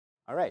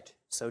All right,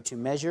 so to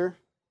measure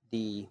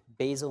the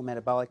basal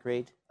metabolic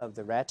rate of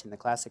the rat in the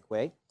classic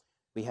way,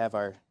 we have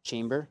our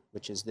chamber,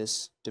 which is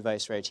this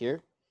device right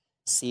here,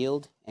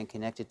 sealed and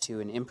connected to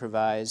an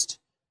improvised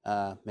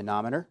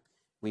manometer.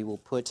 We will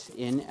put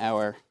in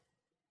our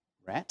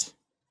rat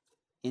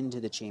into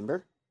the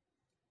chamber.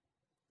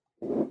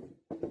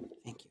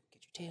 Thank you.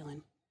 Get your tail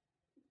in.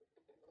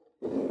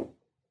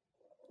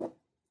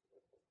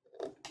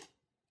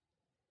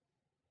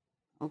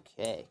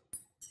 Okay.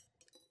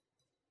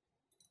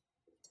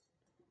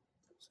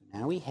 So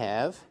now we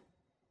have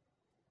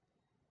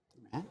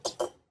the rat,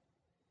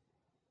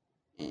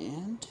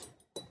 and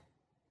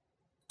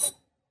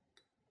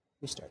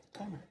we start the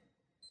timer.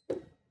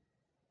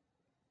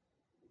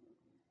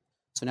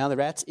 So now the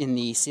rat's in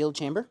the sealed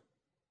chamber,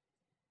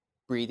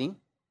 breathing,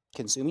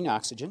 consuming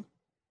oxygen.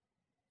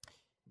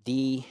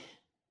 The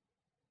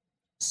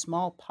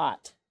small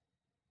pot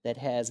that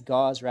has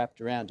gauze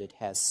wrapped around it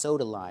has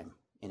soda lime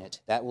in it.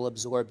 That will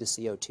absorb the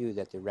CO2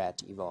 that the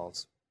rat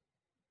evolves.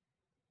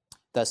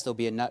 Thus, there'll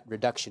be a net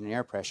reduction in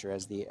air pressure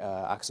as the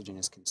oxygen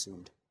is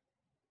consumed.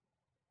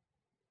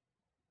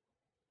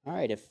 All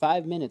right, at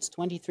 5 minutes,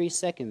 23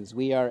 seconds,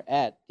 we are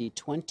at the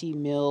 20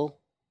 mil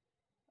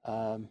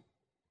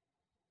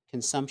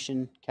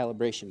consumption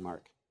calibration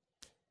mark.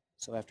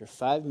 So after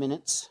 5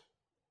 minutes,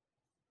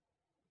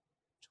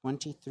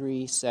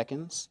 23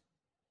 seconds,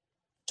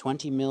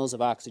 20 mils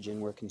of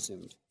oxygen were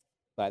consumed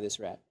by this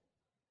rat.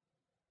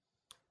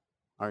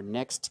 Our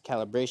next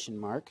calibration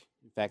mark,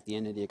 in fact, the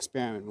end of the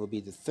experiment, will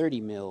be the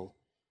 30 mil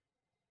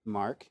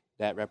mark.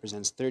 That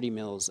represents 30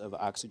 mils of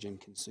oxygen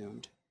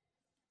consumed.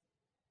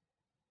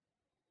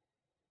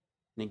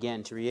 And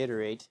again, to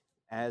reiterate,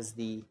 as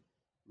the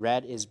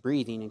rat is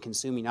breathing and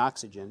consuming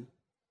oxygen,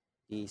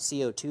 the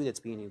CO2 that's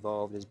being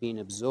evolved is being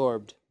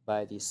absorbed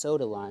by the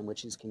soda lime,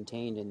 which is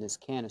contained in this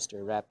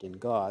canister wrapped in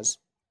gauze.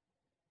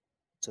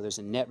 So there's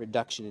a net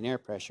reduction in air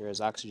pressure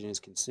as oxygen is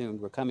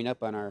consumed. We're coming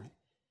up on our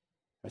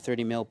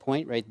 30 mil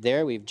point right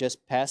there. We've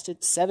just passed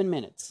it. 7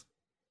 minutes.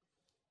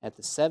 At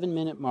the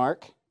 7-minute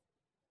mark,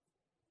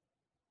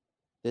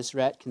 this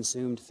rat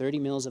consumed 30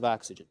 mils of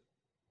oxygen.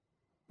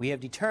 We have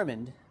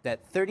determined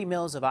that 30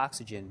 mils of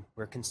oxygen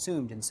were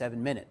consumed in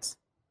 7 minutes.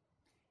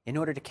 In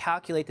order to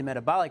calculate the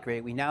metabolic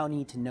rate, we now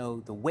need to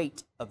know the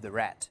weight of the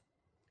rat.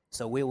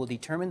 So we will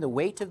determine the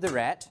weight of the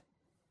rat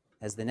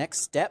as the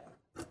next step.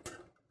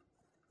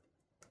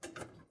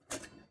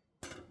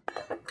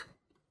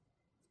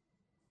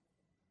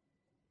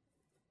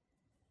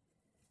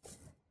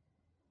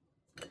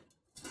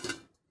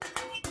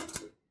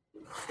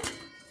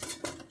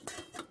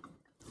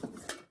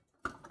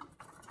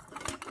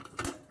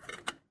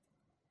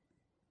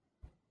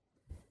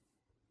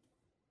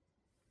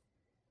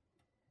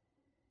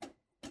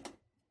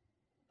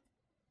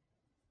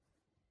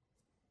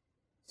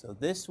 So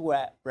this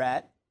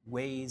rat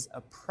weighs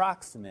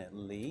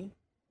approximately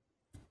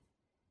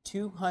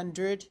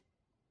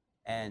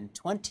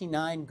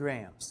 229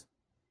 grams.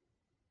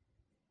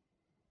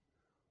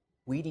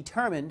 We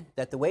determined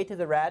that the weight of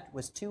the rat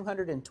was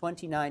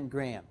 229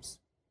 grams.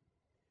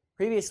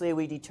 Previously,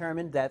 we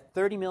determined that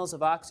 30 mils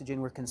of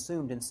oxygen were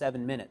consumed in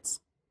 7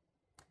 minutes.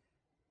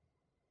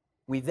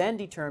 We then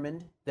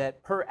determined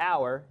that per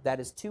hour,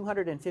 that is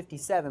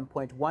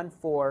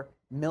 257.14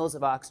 mils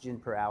of oxygen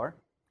per hour,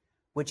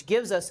 which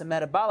gives us a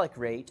metabolic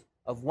rate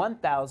of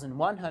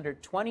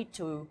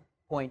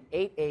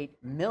 1,122.88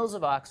 mils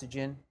of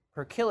oxygen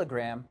per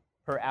kilogram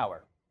per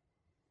hour.